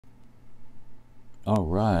All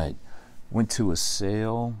right. Went to a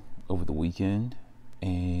sale over the weekend, and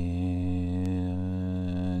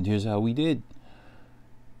here's how we did.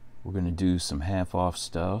 We're going to do some half off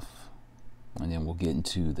stuff, and then we'll get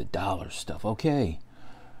into the dollar stuff. Okay.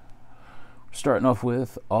 Starting off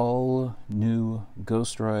with all new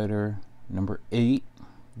Ghost Rider number 8.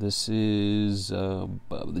 This is the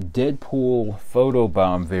Deadpool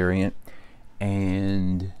photobomb variant,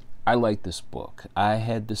 and I like this book. I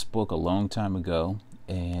had this book a long time ago,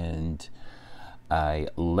 and I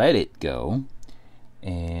let it go,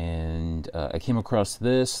 and I came across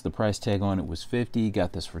this. The price tag on it was $50.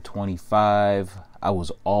 Got this for $25. I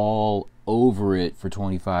was all over it for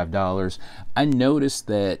 $25. I noticed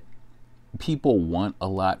that people want a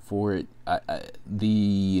lot for it.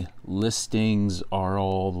 The listings are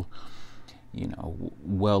all,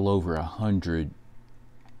 well over 100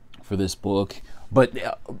 for this book. But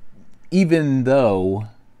even though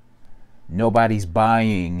nobody's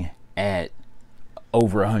buying at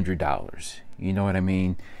over $100, you know what I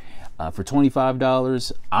mean? For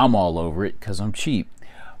 $25, I'm all over it because I'm cheap.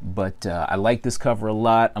 But I like this cover a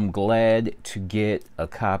lot. I'm glad to get a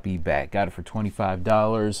copy back. Got it for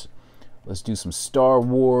 $25. Let's do some Star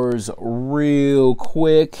Wars real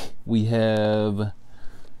quick. We have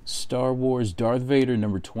Star Wars Darth Vader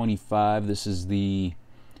number 25. This is the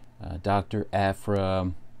Dr.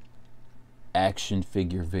 Aphra action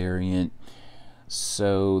figure variant.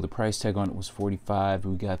 So the price tag on it was $45.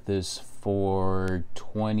 We got this for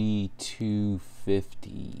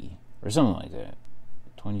 $22.50 or something like that.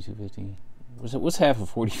 $22.50. What's half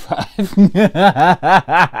of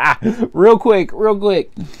 45? Real quick. What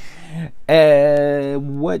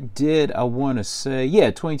did I want to say?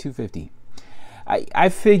 Yeah, $22.50. I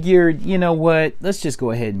figured, you know what? Let's just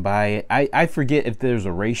go ahead and buy it. I forget if there's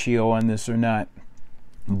a ratio on this or not,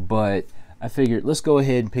 but I figured let's go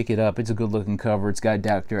ahead and pick it up. It's a good looking cover. It's got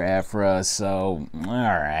Dr. Aphra, so all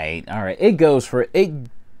right. It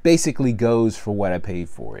basically goes for what I paid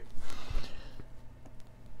for it.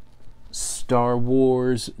 Star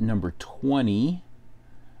Wars number 20.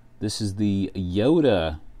 This is the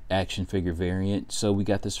Yoda action figure variant. So we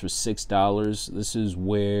got this for $6. This is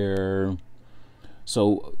where,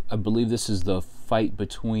 so I believe this is the fight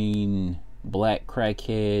between Black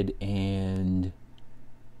Crackhead and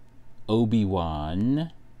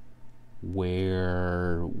Obi-Wan,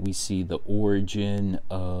 where we see the origin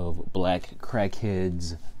of Black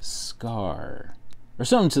Crackhead's scar or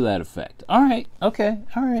something to that effect. All right.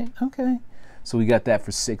 So we got that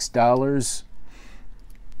for $6.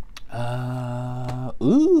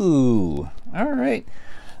 Ooh, all right.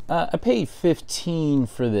 I paid $15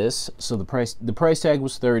 for this, so the price tag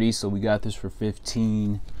was $30, so we got this for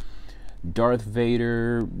 $15. Darth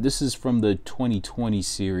Vader. This is from the 2020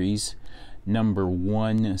 series, number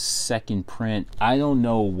 1, second print. I don't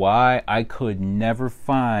know why I could never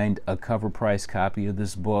find a cover price copy of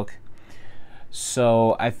this book.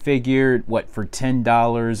 So I figured, for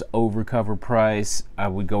 $10 over cover price, I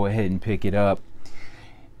would go ahead and pick it up.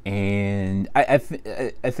 And I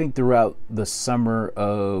think throughout the summer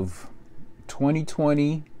of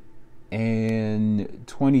 2020 and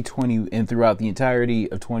 2020 and throughout the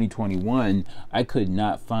entirety of 2021, I could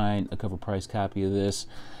not find a cover price copy of this.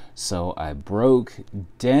 So I broke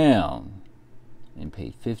down and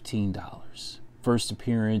paid $15. First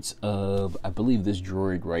appearance of, I believe, this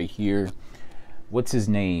droid right here. What's his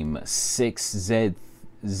name? Zix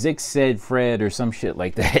Fred or some shit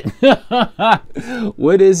like that.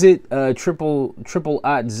 What is it? Triple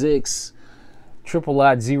Ot Zix, Triple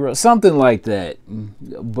Ot Zero, something like that.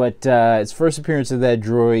 But it's first appearance of that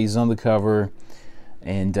droid. He's on the cover,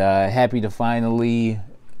 and happy to finally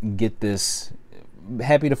get this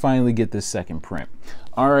second print.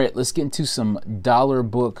 All right, let's get into some dollar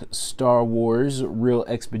book Star Wars real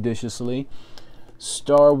expeditiously.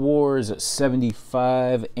 Star Wars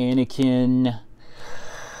 75 Anakin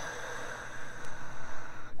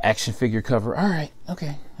action figure cover. All right,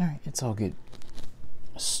 it's all good.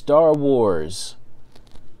 Star Wars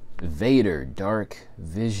Vader Dark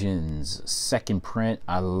Visions second print.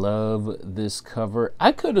 I love this cover.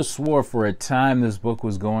 I could have swore for a time this book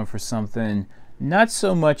was going for something. Not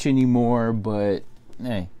so much anymore, but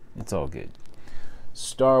hey, it's all good.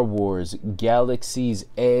 Star Wars Galaxy's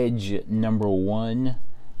Edge number 1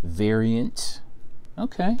 variant.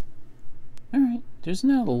 Okay. All right. There's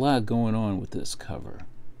not a lot going on with this cover.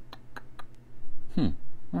 All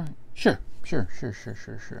right. Sure.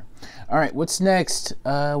 All right. What's next?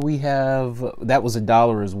 We have, that was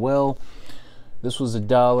 $1 as well. This was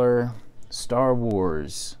 $1. Star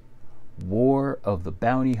Wars War of the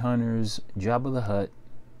Bounty Hunters Jabba the Hutt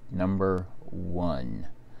number 1.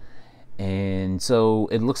 And so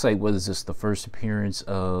it looks like, what is this, the first appearance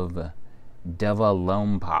of Deva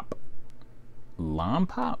Lompop?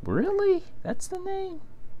 Lompop? Really? That's the name?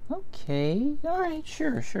 Okay. All right.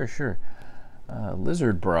 Sure.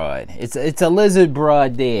 Lizard Broad. It's a lizard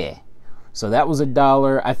broad there. So that was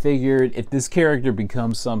 $1. I figured if this character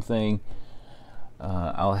becomes something,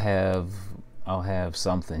 I'll have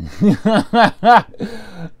something.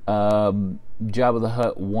 Jabba the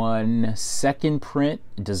Hutt 1 second print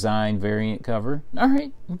design variant cover. All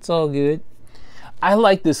right, it's all good. I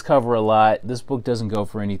like this cover a lot. This book doesn't go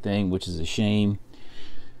for anything, which is a shame.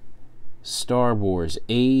 Star Wars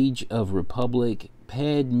Age of Republic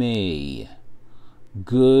Padme.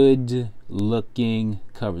 Good looking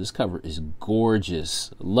cover. This cover is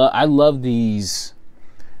gorgeous. I love these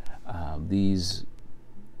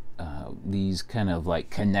kind of like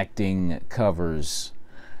connecting covers.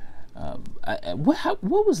 What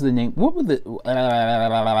was the name? What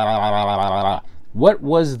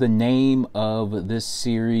was the name of this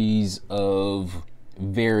series of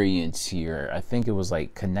variants here? I think it was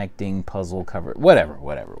like connecting puzzle cover. Whatever.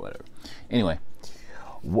 Anyway.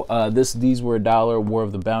 These were $1. War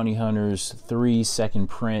of the Bounty Hunters 3 second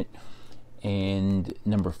print and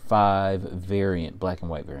number 5 variant, black and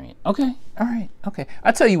white variant. Okay, all right, okay.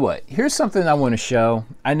 I'll tell you what. Here's something I want to show.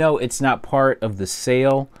 I know it's not part of the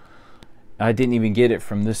sale. I didn't even get it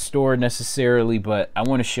from this store necessarily, but I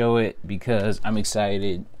want to show it because I'm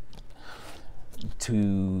excited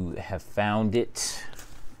to have found it.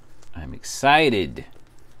 I'm excited.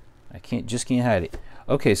 I can't hide it.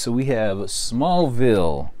 Okay, so we have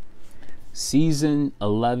Smallville, Season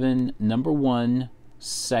 11, number 1,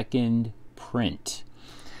 second print.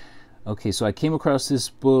 Okay, so I came across this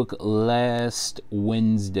book last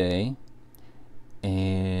Wednesday,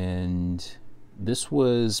 and this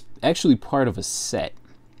was actually part of a set.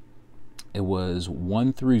 It was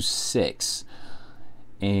 1 through 6,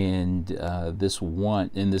 and this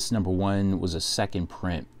number 1 was a second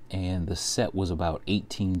print, and the set was about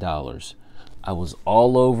 $18. I was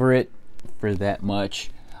all over it for that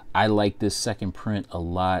much. I like this second print a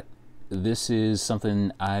lot. This is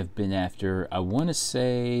something I've been after, I want to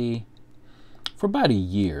say, for about a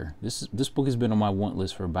year. This book has been on my want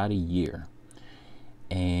list for about a year.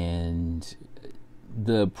 And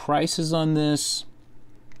the prices on this,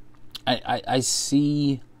 I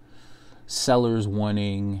see sellers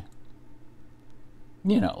wanting,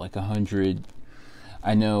 like 100.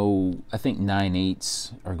 I think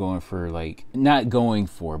 9/8 are going for, like, not going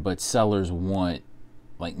for, but sellers want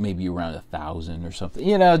like maybe around 1,000 or something.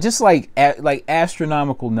 Just like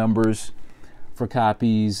astronomical numbers for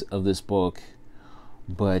copies of this book.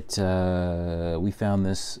 But we found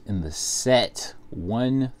this in the set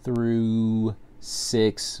 1 through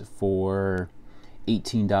 6 for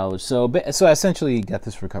 $18. So I essentially got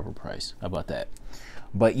this for cover price. How about that?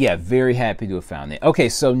 But yeah, very happy to have found it. Okay,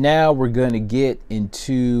 so now we're going to get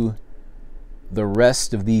into the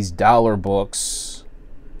rest of these dollar books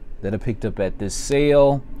that I picked up at this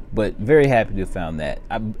sale. But very happy to have found that.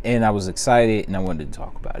 And I was excited and I wanted to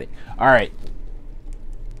talk about it. All right.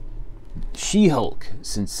 She-Hulk,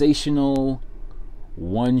 sensational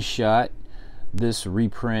one-shot. This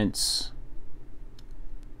reprints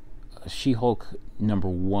She-Hulk number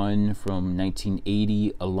 1 from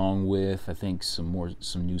 1980, along with, I think, some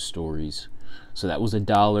new stories. So that was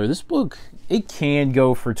 $1. This book, it can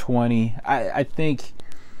go for 20. I think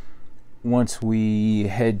once we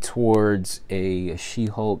head towards a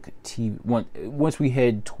She-Hulk TV, once we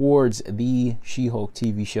head towards the She-Hulk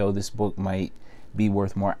TV show, this book might be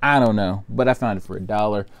worth more. I don't know, but I found it for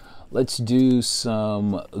 $1. Let's do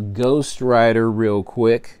some Ghost Rider real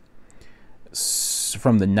quick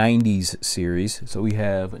from the 90s series. So we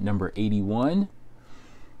have number 81,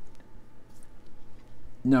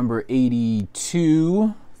 number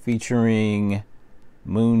 82, featuring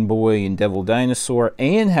Moon Boy and Devil Dinosaur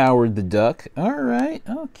and Howard the Duck. All right,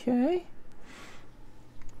 okay.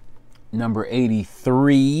 Number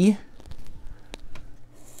 83.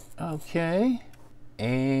 Okay.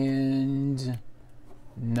 And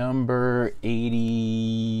number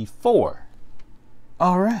 84.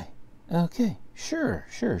 All right. Okay. Sure.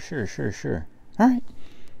 All right.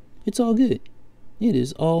 It's all good. It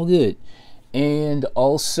is all good. And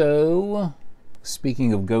also,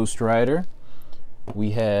 speaking of Ghost Rider,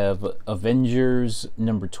 we have Avengers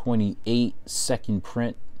number 28, second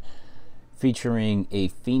print, featuring a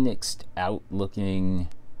phoenixed out looking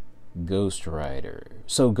Ghost Rider.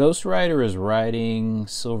 So Ghost Rider is riding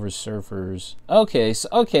Silver Surfers. Okay,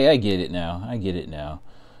 I get it now.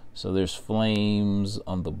 So there's flames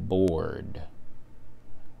on the board.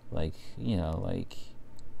 Like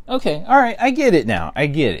Okay, all right, I get it now. I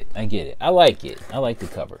get it. I get it. I like it. I like the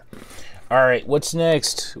cover. All right, what's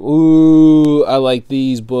next? Ooh, I like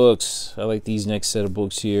these books. I like these next set of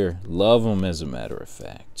books here. Love them, as a matter of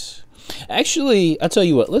fact. Actually, I'll tell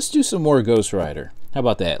you what. Let's do some more Ghost Rider. How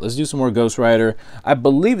about that? Let's do some more Ghost Rider. I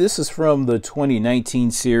believe this is from the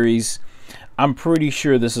 2019 series. I'm pretty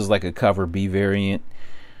sure this is like a cover B variant.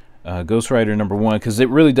 Ghost Rider #1, because it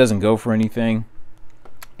really doesn't go for anything.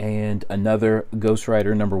 And another Ghost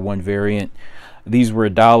Rider #1 variant. These were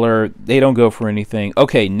 $1. They don't go for anything.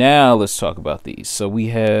 Okay, now let's talk about these. So we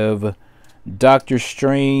have Doctor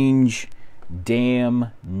Strange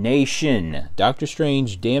Damnation. Doctor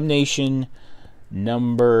Strange Damnation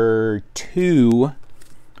 #2.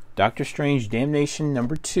 Doctor Strange Damnation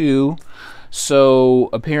 #2. So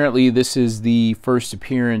apparently this is the first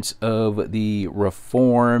appearance of the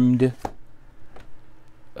reformed,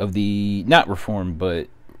 not reformed, but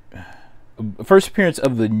first appearance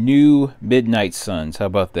of the new Midnight Suns. How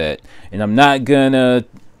about that? And I'm not gonna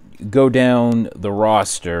go down the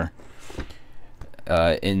roster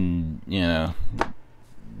and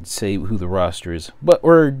say who the roster is, but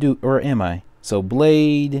or am I? So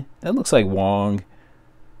Blade, that looks like Wong,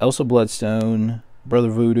 Elsa Bloodstone, Brother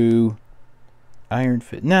Voodoo, Iron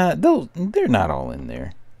Fist. Nah, they're not all in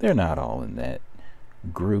there. They're not all in that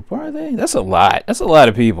group, are they? That's a lot. That's a lot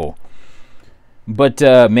of people. But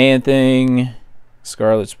Man-Thing,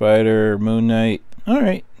 Scarlet Spider, Moon Knight. All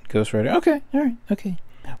right, Ghost Rider. Okay, all right, okay.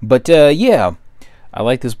 But yeah, I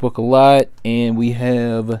like this book a lot, and we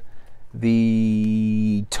have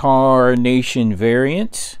the Tar Nation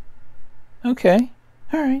variant. Okay,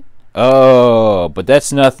 all right. Oh, but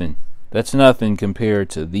that's nothing. That's nothing compared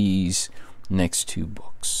to these next two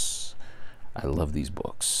books. I love these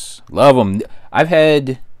books. Love them. I've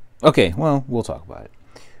had... Okay, well, we'll talk about it.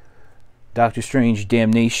 Doctor Strange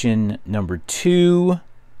Damnation #2.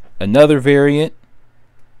 Another variant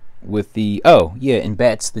with the... Oh, yeah, and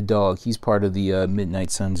Bats the dog. He's part of the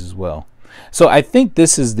Midnight Suns as well. So I think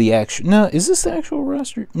this is the actual... No, is this the actual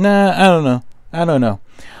roster? Nah, I don't know. I don't know.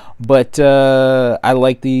 But I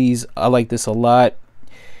like these. I like this a lot.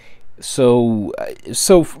 So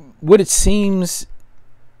what it seems...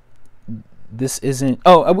 This isn't...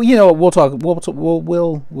 Oh, we'll talk...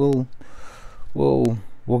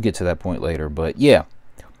 We'll get to that point later, but yeah.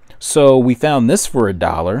 So we found this for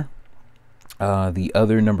 $1, the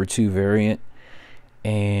other #2 variant.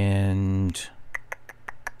 And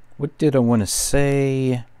what did I want to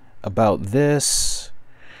say about this?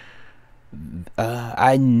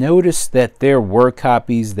 I noticed that there were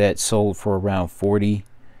copies that sold for around $40.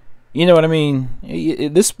 You know what I mean?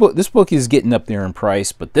 This book is getting up there in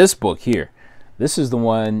price, but this book here, this is the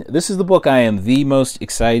one. This is the book I am the most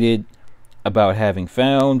excited about having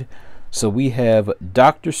found. So we have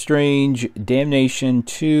Doctor Strange Damnation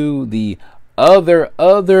 2, the other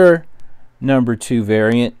 #2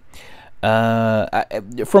 variant.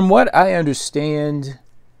 From what I understand,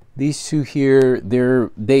 these two here,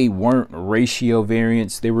 they weren't ratio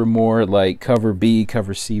variants. They were more like cover B,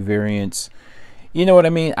 cover C variants. You know what I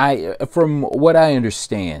mean? From what I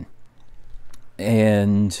understand.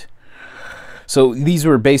 And so these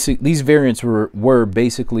variants were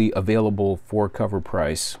basically available for cover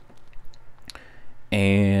price.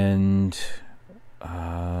 And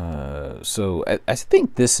so I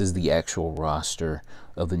think this is the actual roster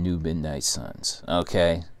of the new Midnight Suns.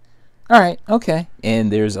 Okay. All right. Okay.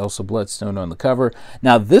 And there's also Bloodstone on the cover.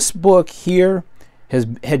 Now this book here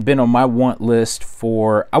had been on my want list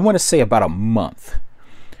for, I want to say, about a month.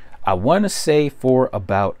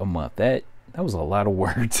 That was a lot of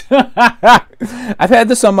words. I've had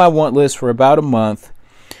this on my want list for about a month,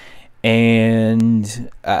 and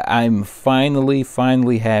I'm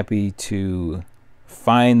finally happy to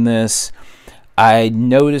find this. I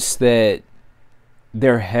noticed that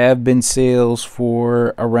there have been sales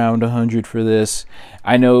for around $100 for this.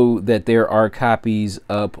 I know that there are copies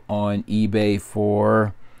up on eBay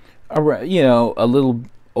for a little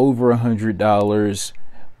over $100,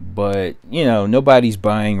 but nobody's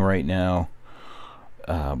buying right now.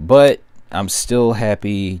 But I'm still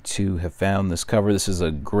happy to have found this cover. This is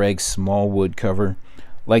a Greg Smallwood cover.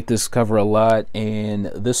 Like this cover a lot, and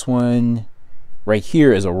this one right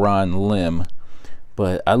here is a Ron Lim.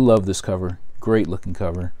 But I love this cover. Great looking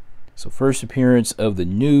cover. So first appearance of the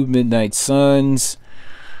new Midnight Suns.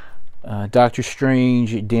 Doctor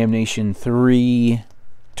Strange Damnation 3,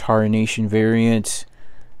 Tar Nation variant.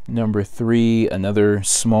 #3, another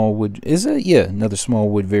Smallwood. Is it? Yeah, another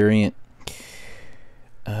Smallwood variant.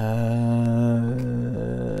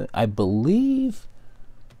 I believe,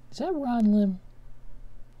 is that Ron Lim?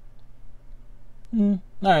 All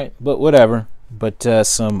right, but whatever. but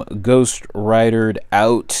some Ghost Ridered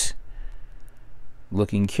out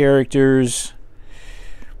looking characters.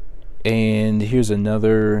 And here's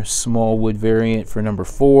another Smallwood variant for number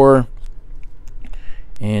 4.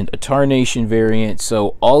 And a Tarnation variant.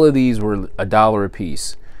 So all of these were $1 a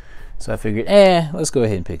piece. So I figured, let's go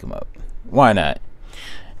ahead and pick them up. Why not?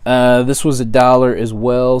 This was $1 as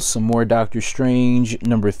well. Some more Doctor Strange,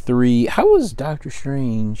 number 3. How was Doctor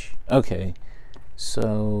Strange? Okay,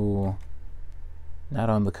 so not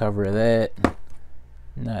on the cover of that.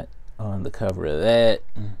 Not on the cover of that.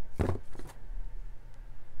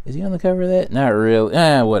 Is he on the cover of that? Not really.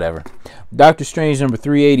 Whatever. Doctor Strange number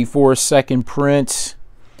 384, second print.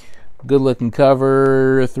 Good looking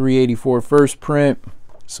cover. 384 first print.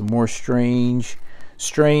 Some more Strange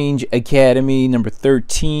Academy number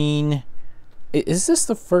 13. Is this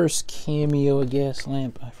the first cameo of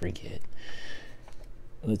Gaslamp? I forget.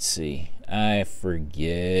 Let's see. I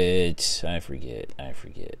forget.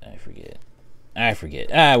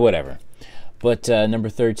 Whatever. But number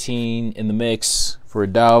 13 in the mix for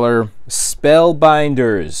 $1.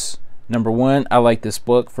 Spellbinders. Number 1. I like this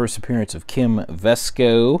book. First appearance of Kim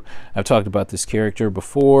Vesco. I've talked about this character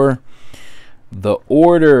before. The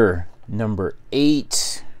Order. Number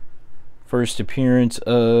 8. First appearance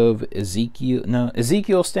of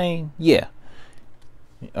Ezekiel Stane. Yeah.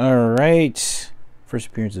 All right. First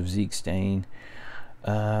appearance of Zeke Stane.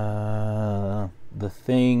 The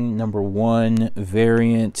Thing. Number 1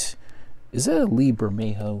 variant. Is that a Lee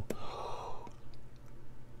Bermejo?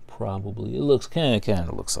 Probably. It looks kind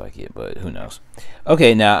of looks like it, but who knows?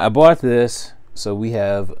 Okay, now I bought this, so we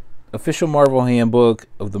have official Marvel handbook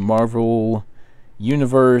of the Marvel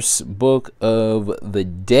Universe, Book of the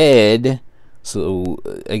Dead. So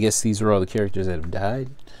I guess these are all the characters that have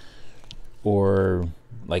died, or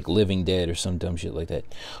like Living Dead or some dumb shit like that.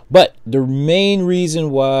 But the main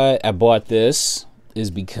reason why I bought this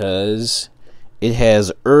is because it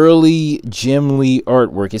has early Jim Lee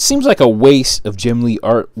artwork. It seems like a waste of Jim Lee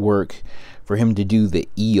artwork for him to do the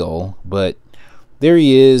eel, but there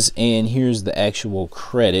he is, and here's the actual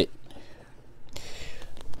credit.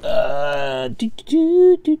 Where?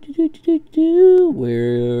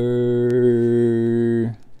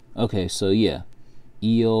 Okay, so yeah,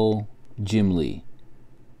 eel Jim Lee.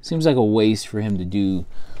 Seems like a waste for him to do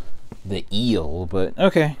the eel, but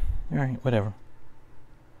okay, all right, whatever.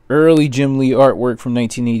 Early Jim Lee artwork from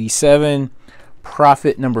 1987.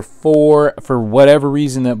 Prophet number 4. For whatever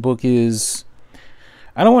reason, that book is,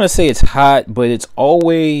 I don't want to say it's hot, but it's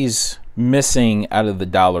always missing out of the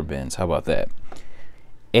dollar bins. How about that?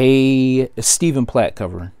 A Stephen Platt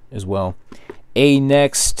cover as well.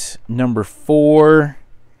 Next, number 4.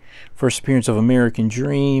 First appearance of American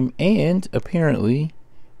Dream. And apparently,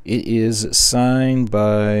 it is signed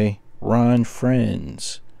by Ron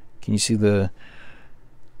Frenz. Can you see the...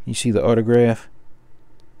 You see the autograph?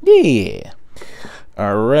 Yeah.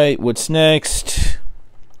 All right, what's next?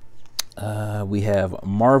 We have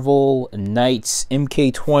Marvel Knights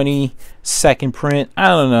MK20 second print. I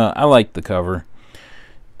don't know. I like the cover.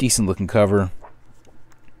 Decent looking cover.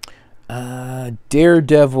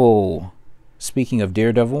 Daredevil. Speaking of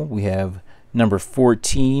Daredevil, we have number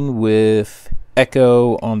 14 with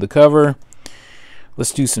Echo on the cover.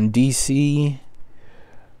 Let's do some DC.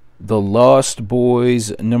 The Lost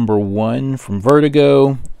Boys number 1 from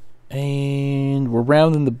Vertigo. And we're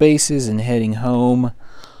rounding the bases and heading home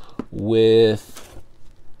with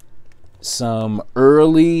some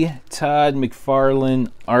early Todd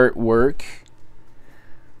McFarlane artwork.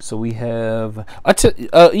 So we have, we'll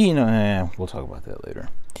talk about that later.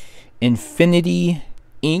 Infinity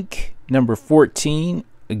Inc. number 14.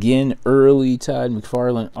 Again, early Todd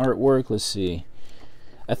McFarlane artwork. Let's see.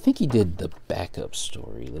 I think he did the backup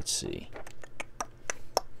story. Let's see.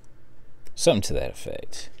 Something to that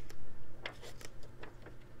effect.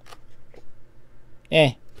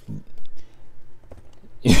 You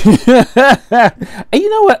know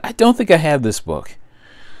what? I don't think I have this book.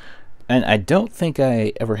 And I don't think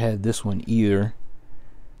I ever had this one either.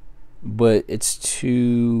 But it's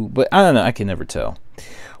too... But I don't know. I can never tell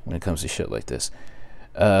when it comes to shit like this.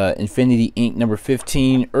 Infinity Inc. number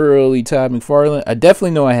 15, early Todd McFarlane. I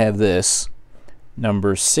definitely know I have this.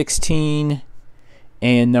 Number 16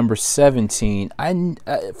 and number 17.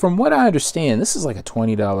 From what I understand, this is like a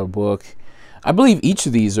 $20 book. I believe each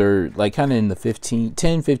of these are like kind of in the $10,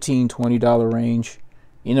 $15, $20 range.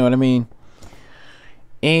 You know what I mean?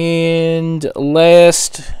 And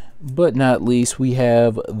last but not least, we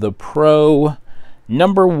have the Pro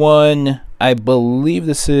number 1. I believe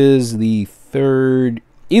this is the third,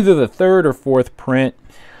 either the third or fourth print,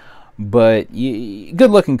 but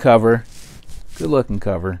good looking cover.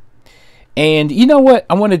 And you know what?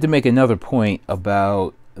 I wanted to make another point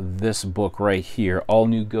about this book right here, All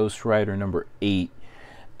New Ghost Rider number 8.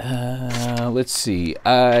 Let's see.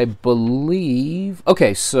 I believe...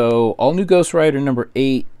 Okay, so All New Ghost Rider number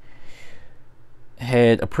 8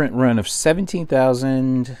 had a print run of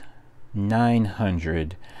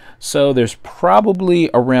 17,900. So there's probably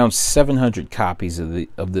around 700 copies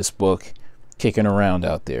of this book kicking around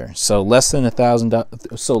out there. So less than 1,000.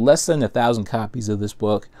 So less than 1,000 copies of this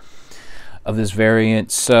book, of this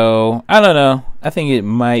variant. So I don't know. I think it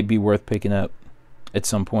might be worth picking up at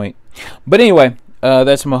some point. But anyway,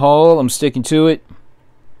 that's my haul. I'm sticking to it.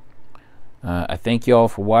 I thank y'all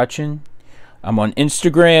for watching. I'm on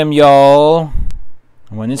Instagram, y'all.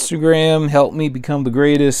 I'm on Instagram. Help me become the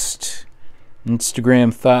greatest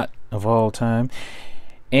Instagram thought of all time.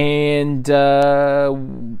 And I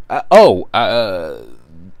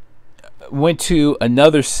went to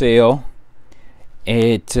another sale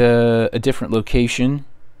at a different location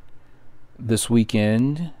this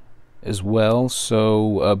weekend as well.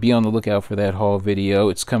 So be on the lookout for that haul video.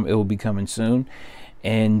 It will be coming soon.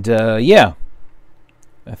 And yeah,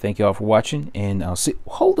 I thank y'all for watching, and I'll see.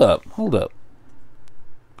 Hold up. Look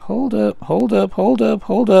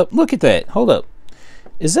at that. Hold up.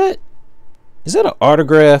 Is that an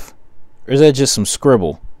autograph, or is that just some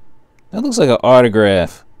scribble? That looks like an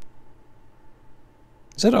autograph.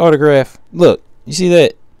 Is that an autograph? Look, you see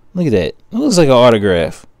that? Look at that. It looks like an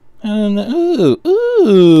autograph.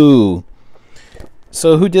 Ooh.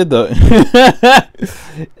 So who did the?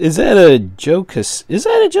 Is that a Joe? Is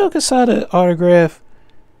that a Joe Quesada autograph?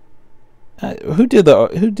 Who did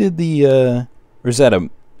the? Or is that a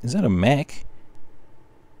Mac?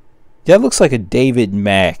 That looks like a David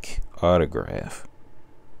Mack autograph.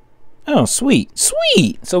 Oh, sweet. So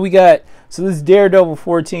this Daredevil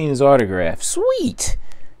 14 is autographed. Sweet.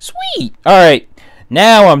 All right,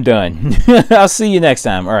 now I'm done. I'll see you next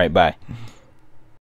time. All right, bye.